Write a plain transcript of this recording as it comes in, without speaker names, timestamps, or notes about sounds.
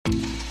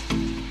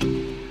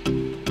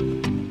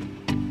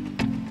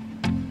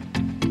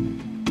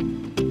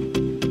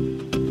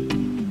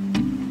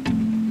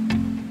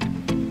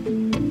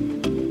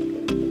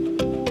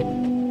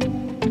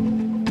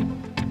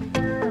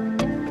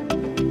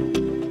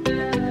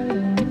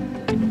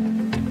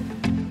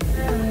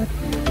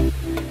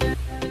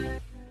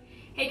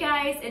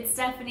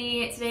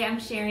Stephanie. Today I'm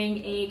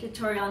sharing a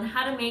tutorial on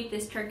how to make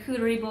this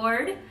charcuterie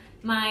board.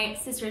 My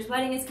sister's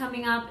wedding is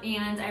coming up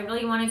and I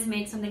really wanted to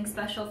make something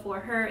special for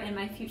her and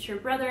my future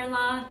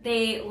brother-in-law.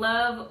 They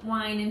love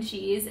wine and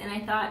cheese and I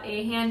thought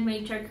a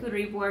handmade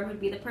charcuterie board would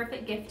be the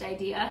perfect gift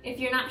idea. If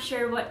you're not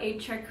sure what a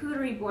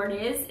charcuterie board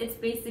is, it's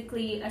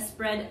basically a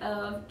spread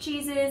of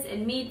cheeses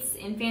and meats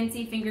and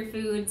fancy finger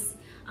foods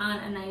on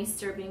a nice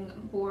serving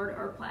board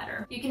or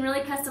platter. You can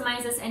really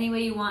customize this any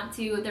way you want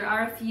to. There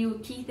are a few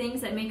key things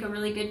that make a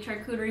really good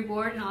charcuterie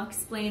board and I'll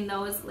explain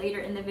those later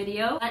in the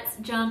video. Let's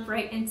jump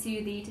right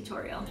into the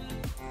tutorial.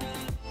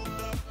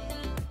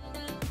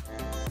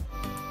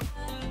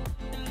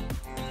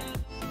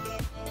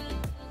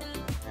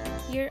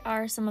 Here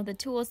are some of the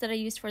tools that I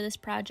used for this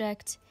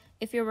project.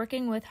 If you're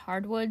working with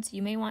hardwoods,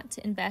 you may want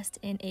to invest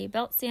in a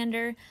belt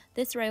sander.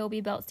 This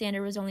Ryobi belt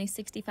sander was only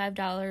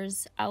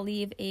 $65. I'll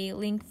leave a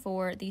link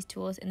for these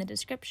tools in the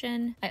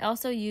description. I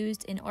also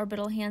used an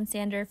orbital hand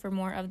sander for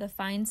more of the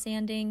fine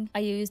sanding. I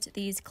used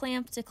these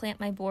clamps to clamp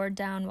my board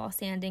down while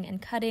sanding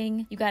and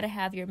cutting. You gotta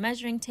have your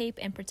measuring tape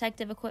and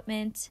protective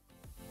equipment.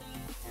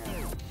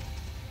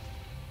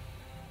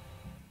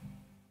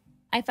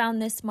 I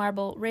found this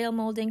marble rail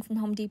molding from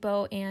Home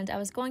Depot and I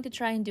was going to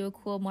try and do a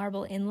cool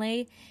marble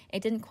inlay.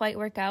 It didn't quite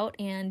work out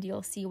and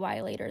you'll see why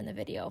later in the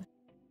video.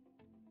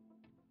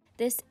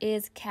 This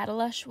is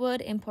catalush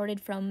wood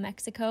imported from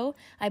Mexico.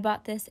 I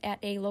bought this at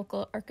a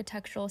local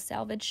architectural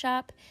salvage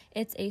shop.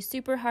 It's a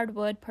super hard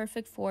wood,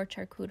 perfect for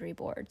charcuterie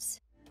boards.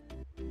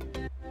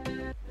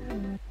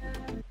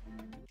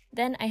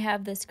 Then I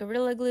have this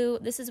Gorilla Glue.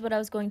 This is what I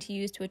was going to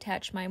use to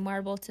attach my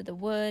marble to the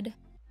wood.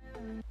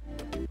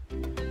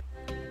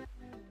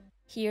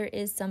 Here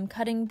is some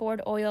cutting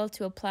board oil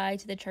to apply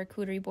to the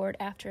charcuterie board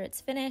after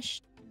it's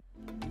finished.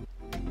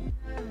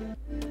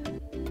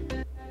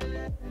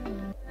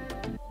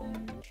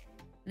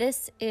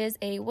 This is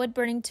a wood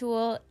burning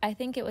tool. I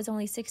think it was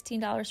only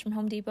 $16 from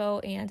Home Depot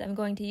and I'm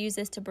going to use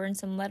this to burn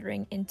some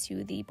lettering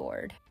into the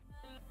board.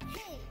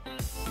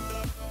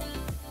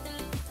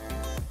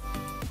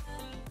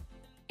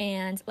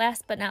 And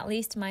last but not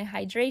least, my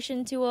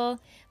hydration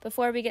tool.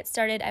 Before we get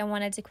started, I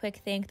wanted to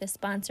quick thank the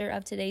sponsor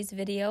of today's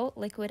video,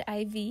 Liquid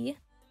IV.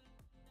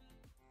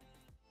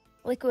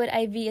 Liquid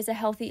IV is a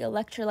healthy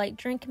electrolyte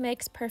drink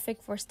mix,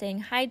 perfect for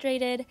staying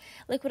hydrated.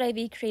 Liquid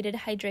IV created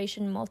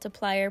Hydration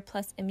Multiplier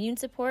plus immune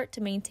support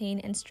to maintain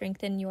and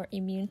strengthen your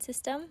immune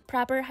system.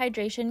 Proper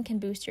hydration can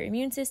boost your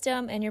immune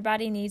system, and your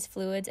body needs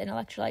fluids and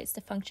electrolytes to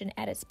function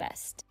at its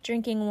best.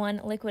 Drinking one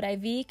Liquid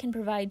IV can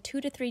provide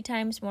 2 to 3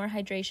 times more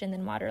hydration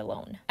than water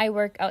alone. I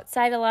work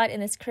outside a lot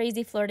in this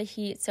crazy Florida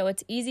heat, so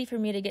it's easy for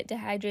me to get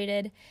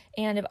dehydrated,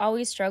 and I've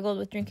always struggled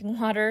with drinking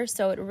water,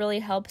 so it really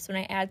helps when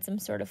I add some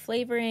sort of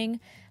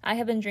flavoring. I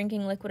have been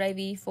drinking Liquid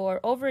IV for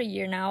over a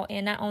year now,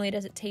 and not only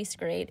does it taste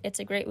great, it's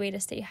a great way to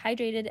stay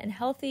hydrated and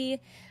healthy.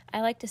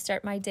 I like to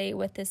start my day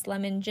with this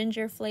lemon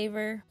ginger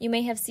flavor. You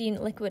may have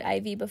seen Liquid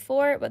IV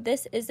before, but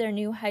this is their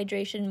new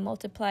Hydration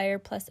Multiplier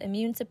plus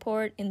immune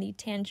support in the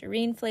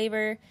tangerine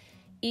flavor.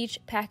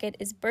 Each packet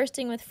is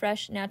bursting with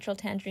fresh, natural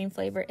tangerine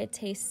flavor. It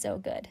tastes so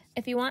good.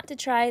 If you want to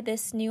try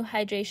this new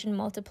Hydration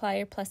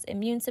Multiplier plus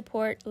immune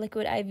support,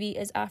 Liquid IV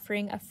is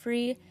offering a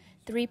free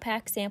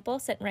 3-pack sample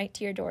sent right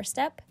to your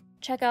doorstep.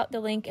 Check out the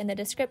link in the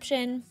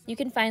description. You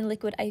can find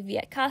Liquid IV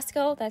at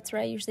Costco, that's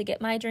where I usually get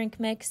my drink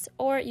mix,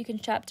 or you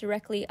can shop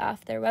directly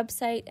off their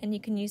website and you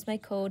can use my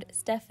code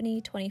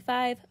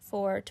Stefani25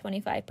 for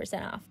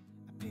 25% off.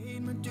 I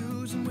paid my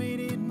dues and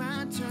waited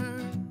my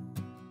turn.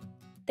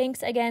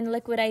 Thanks again,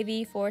 Liquid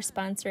IV, for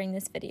sponsoring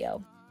this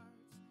video.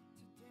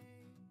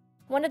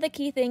 One of the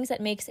key things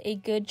that makes a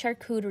good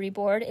charcuterie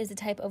board is the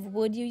type of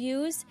wood you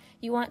use.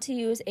 You want to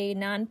use a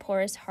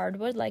non-porous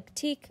hardwood like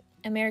teak,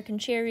 American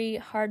cherry,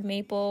 hard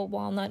maple,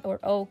 walnut, or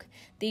oak.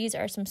 These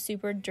are some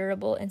super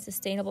durable and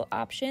sustainable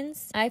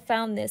options. I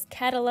found this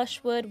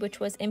catalush wood, which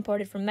was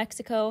imported from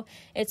Mexico.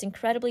 It's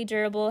incredibly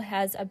durable,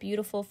 has a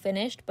beautiful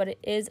finish, but it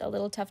is a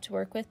little tough to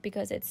work with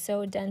because it's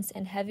so dense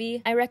and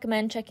heavy. I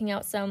recommend checking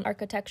out some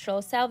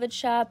architectural salvage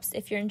shops.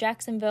 If you're in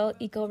Jacksonville,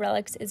 Eco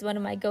Relics is one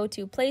of my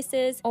go-to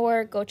places,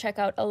 or go check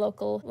out a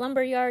local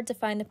lumber yard to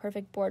find the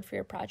perfect board for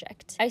your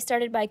project. I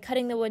started by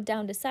cutting the wood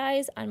down to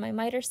size on my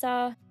miter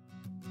saw.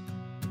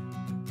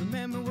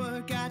 Remember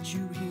what got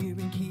you here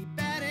and keep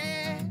at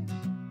it.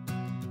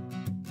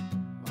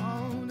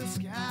 Oh, the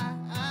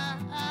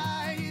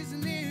sky is the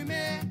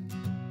limit.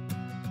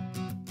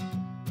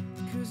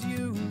 'Cause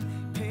you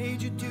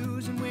paid your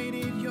dues and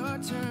waited your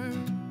turn.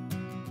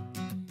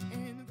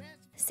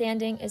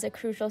 Sanding is a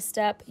crucial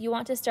step. You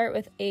want to start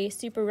with a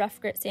super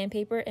rough grit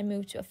sandpaper and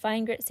move to a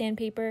fine grit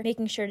sandpaper,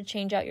 making sure to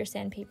change out your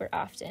sandpaper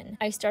often.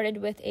 I started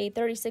with a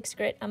 36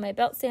 grit on my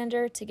belt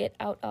sander to get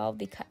out all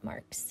the cut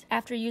marks.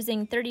 After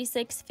using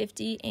 36,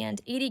 50,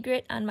 and 80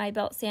 grit on my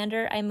belt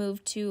sander, I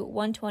moved to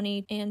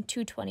 120 and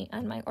 220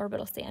 on my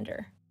orbital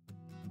sander.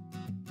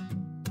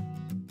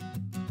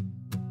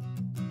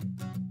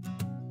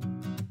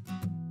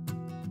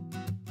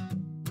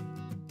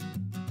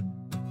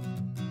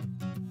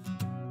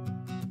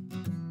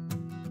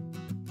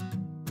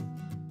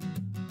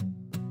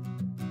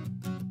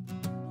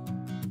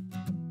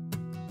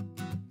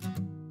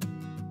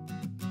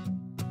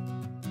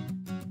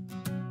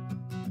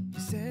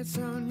 said,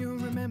 son, you'll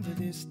remember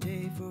this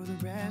day for the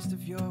rest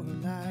of your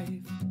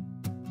life.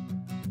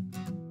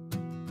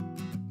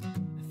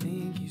 I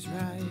think he's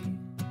right.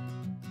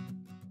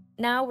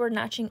 Now we're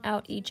notching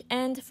out each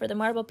end for the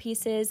marble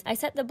pieces. I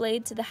set the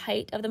blade to the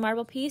height of the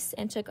marble piece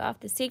and took off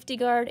the safety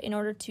guard in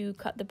order to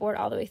cut the board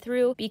all the way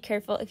through. Be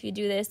careful if you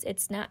do this,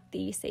 it's not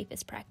the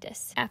safest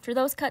practice. After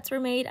those cuts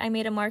were made, I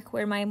made a mark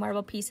where my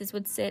marble pieces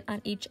would sit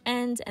on each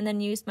end and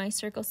then used my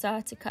circle saw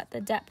to cut the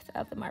depth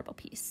of the marble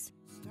piece.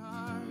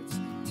 Starts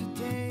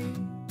today.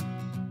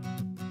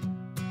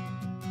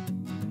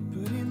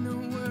 Put in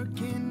the work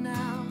and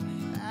now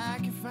I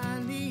can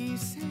finally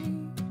say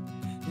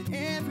that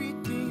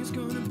everything is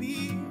gonna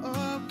be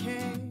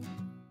okay.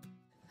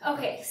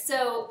 Okay,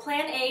 so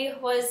plan A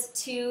was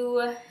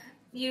to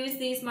use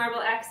these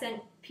marble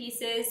accent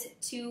pieces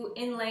to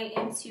inlay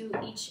into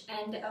each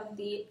end of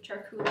the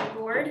charcuterie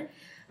board,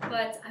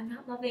 but I'm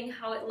not loving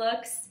how it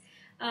looks.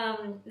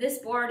 This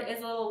board is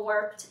a little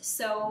warped,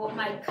 so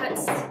my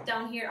cuts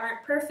down here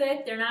aren't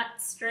perfect, they're not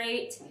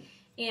straight,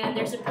 and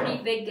there's a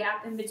pretty big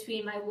gap in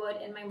between my wood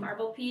and my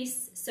marble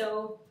piece,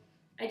 so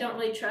I don't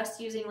really trust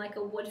using like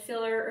a wood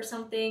filler or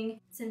something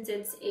since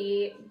it's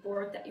a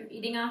board that you're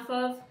eating off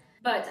of.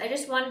 But I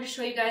just wanted to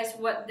show you guys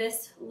what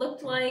this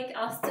looked like.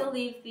 I'll still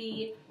leave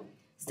the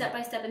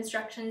step-by-step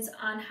instructions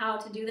on how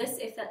to do this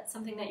if that's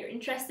something that you're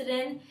interested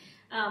in.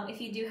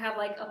 If you do have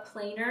like a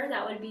planer,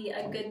 that would be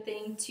a good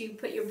thing to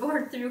put your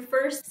board through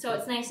first so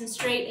it's nice and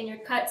straight and your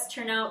cuts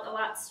turn out a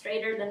lot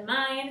straighter than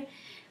mine.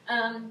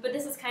 But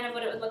this is kind of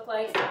what it would look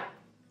like.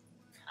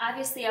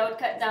 Obviously I would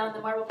cut down the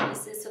marble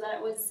pieces so that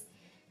it was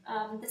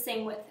the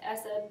same width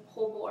as the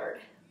whole board,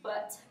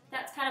 but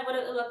that's kind of what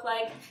it would look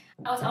like.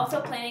 I was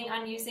also planning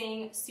on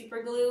using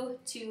super glue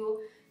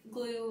to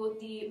glue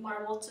the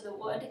marble to the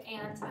wood,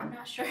 and I'm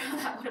not sure how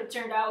that would have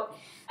turned out.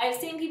 I've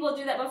seen people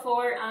do that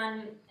before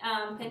on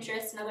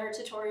Pinterest and other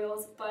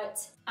tutorials,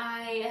 but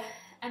I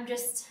am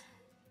just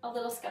a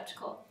little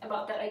skeptical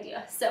about that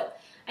idea. So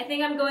I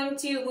think I'm going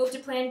to move to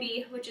plan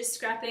B, which is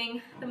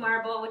scrapping the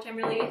marble, which I'm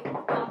really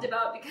bummed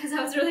about because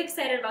I was really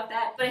excited about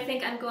that. But I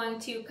think I'm going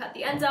to cut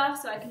the ends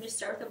off so I can just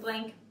start with a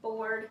blank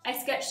board. I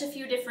sketched a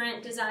few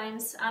different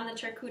designs on the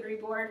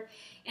charcuterie board,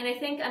 and I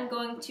think I'm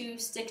going to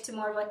stick to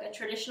more of like a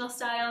traditional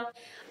style.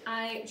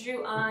 I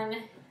drew on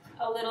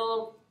a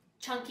little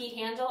chunky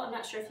handle. I'm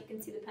not sure if you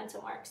can see the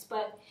pencil marks,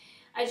 but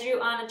I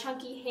drew on a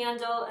chunky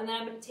handle, and then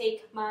I'm going to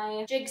take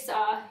my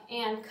jigsaw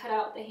and cut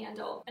out the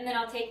handle. And then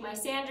I'll take my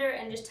sander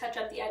and just touch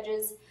up the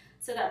edges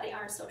so that they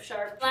aren't so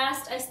sharp.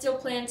 Last, I still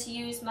plan to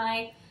use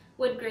my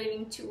wood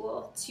graving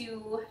tool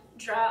to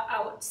draw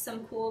out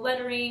some cool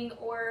lettering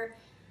or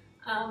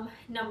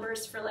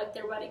numbers for like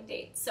their wedding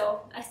date. So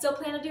I still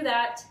plan to do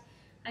that.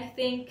 I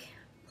think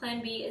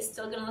plan B is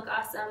still gonna look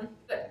awesome.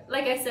 But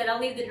like I said,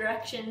 I'll leave the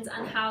directions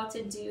on how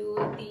to do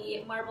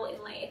the marble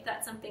inlay if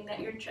that's something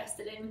that you're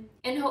interested in.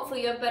 And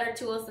hopefully you have better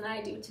tools than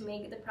I do to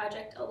make the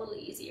project a little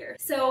easier.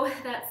 So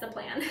that's the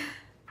plan.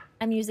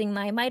 I'm using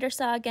my miter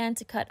saw again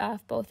to cut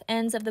off both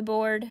ends of the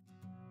board.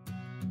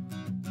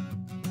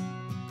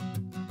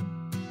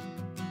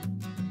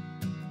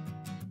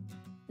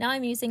 Now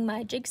I'm using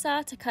my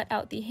jigsaw to cut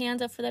out the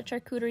handle for the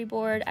charcuterie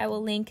board. I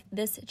will link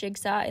this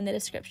jigsaw in the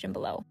description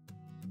below.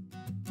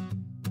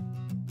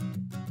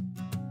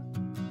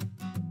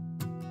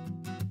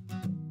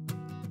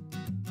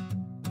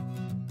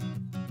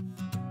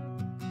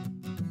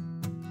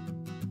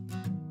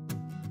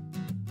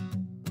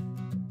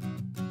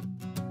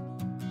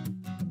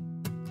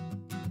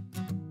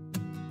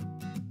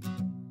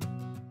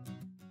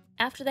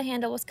 After the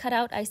handle was cut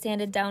out, I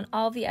sanded down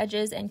all the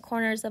edges and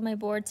corners of my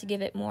board to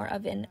give it more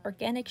of an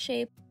organic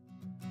shape.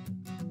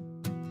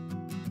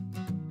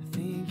 I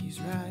think he's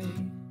right.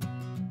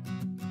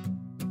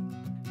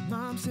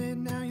 Mom said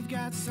now you've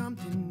got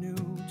something new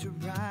to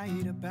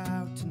write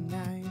about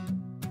tonight.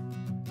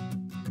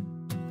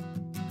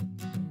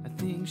 I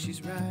think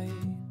she's right.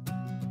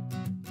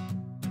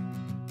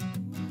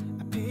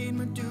 I paid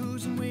my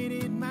dues and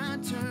waited my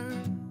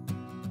turn,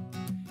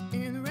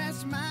 and the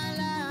rest of my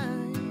life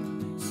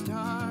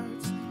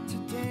starts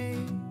today.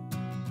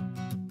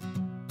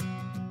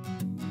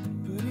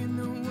 Put in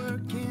the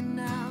work and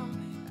now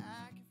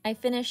I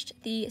finished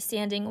the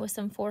sanding with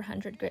some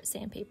 400 grit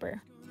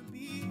sandpaper. gonna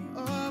be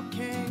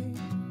okay.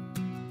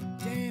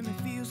 Damn,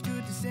 it feels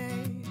good to say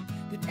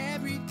that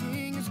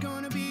everything is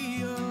gonna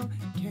be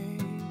okay.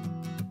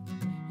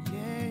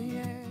 Yeah,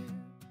 yeah.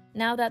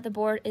 Now that the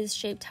board is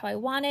shaped how I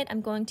want it,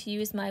 I'm going to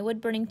use my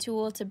wood burning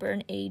tool to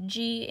burn a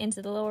G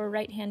into the lower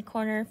right hand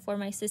corner for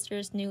my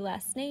sister's new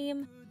last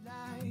name.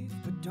 Life,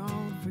 but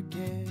don't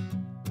forget,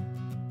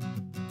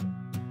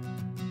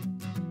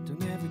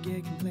 don't ever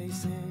get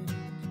complacent.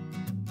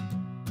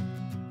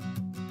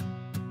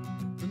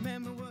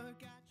 Remember what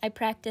got I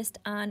practiced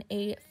on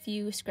a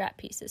few scrap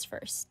pieces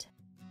first.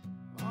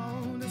 you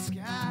on the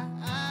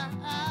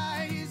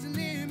sky is the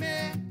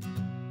limit,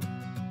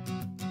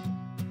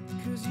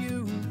 'cause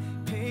you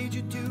paid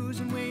your dues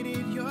and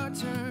waited your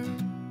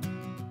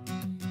turn,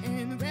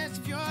 and the rest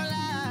of your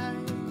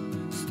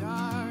life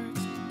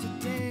starts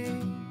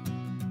today.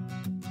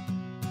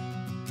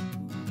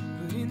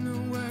 in the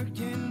work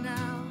and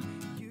now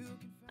you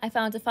can I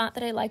found a font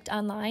that I liked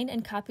online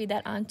and copied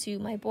that onto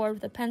my board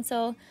with a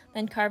pencil,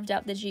 then carved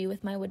out the G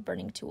with my wood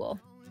burning tool.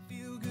 only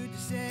feel good to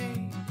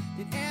say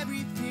that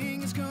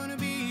everything is gonna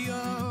be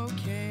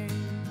okay.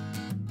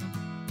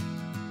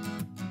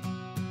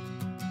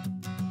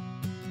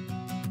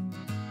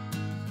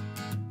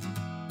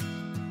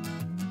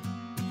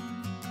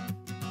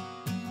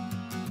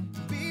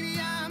 Baby,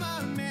 I'm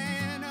a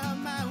man of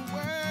my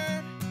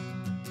word.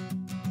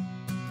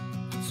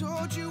 I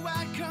told you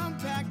I'd come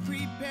back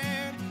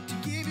prepared to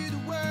give you the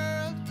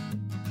world.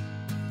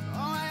 Oh,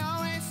 I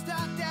always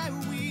thought that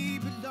we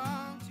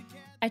belonged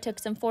together. I took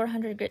some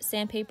 400 grit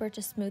sandpaper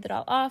to smooth it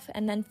all off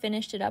and then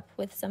finished it up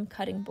with some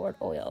cutting board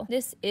oil.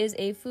 This is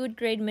a food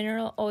grade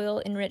mineral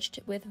oil enriched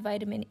with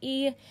vitamin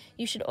E.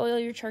 You should oil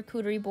your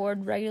charcuterie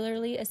board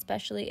regularly,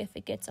 especially if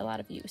it gets a lot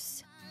of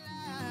use.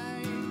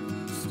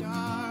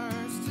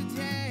 Stars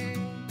today.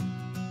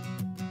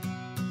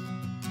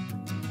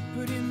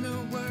 Put in the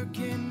work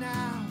and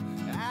now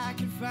I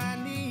can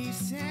finally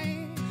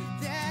say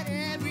that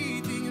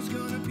everything is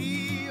gonna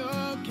be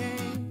okay.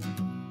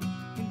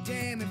 And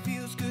damn, it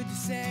feels good to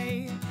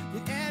say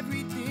that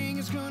everything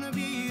is gonna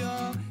be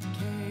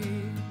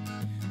okay.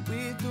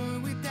 With or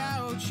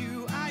without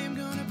you, I am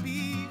gonna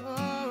be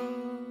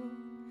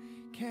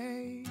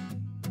okay.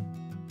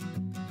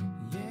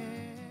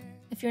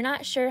 If you're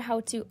not sure how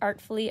to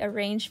artfully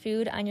arrange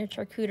food on your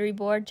charcuterie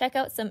board, check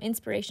out some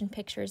inspiration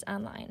pictures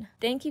online.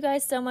 Thank you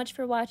guys so much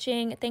for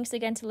watching. Thanks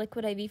again to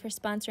Liquid IV for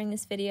sponsoring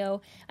this video.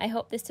 I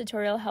hope this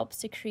tutorial helps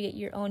to create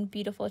your own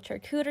beautiful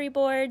charcuterie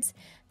boards.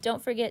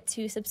 Don't forget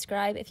to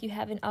subscribe if you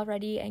haven't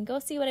already, and go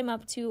see what I'm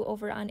up to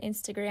over on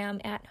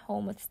Instagram at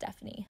Home with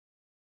Stefani.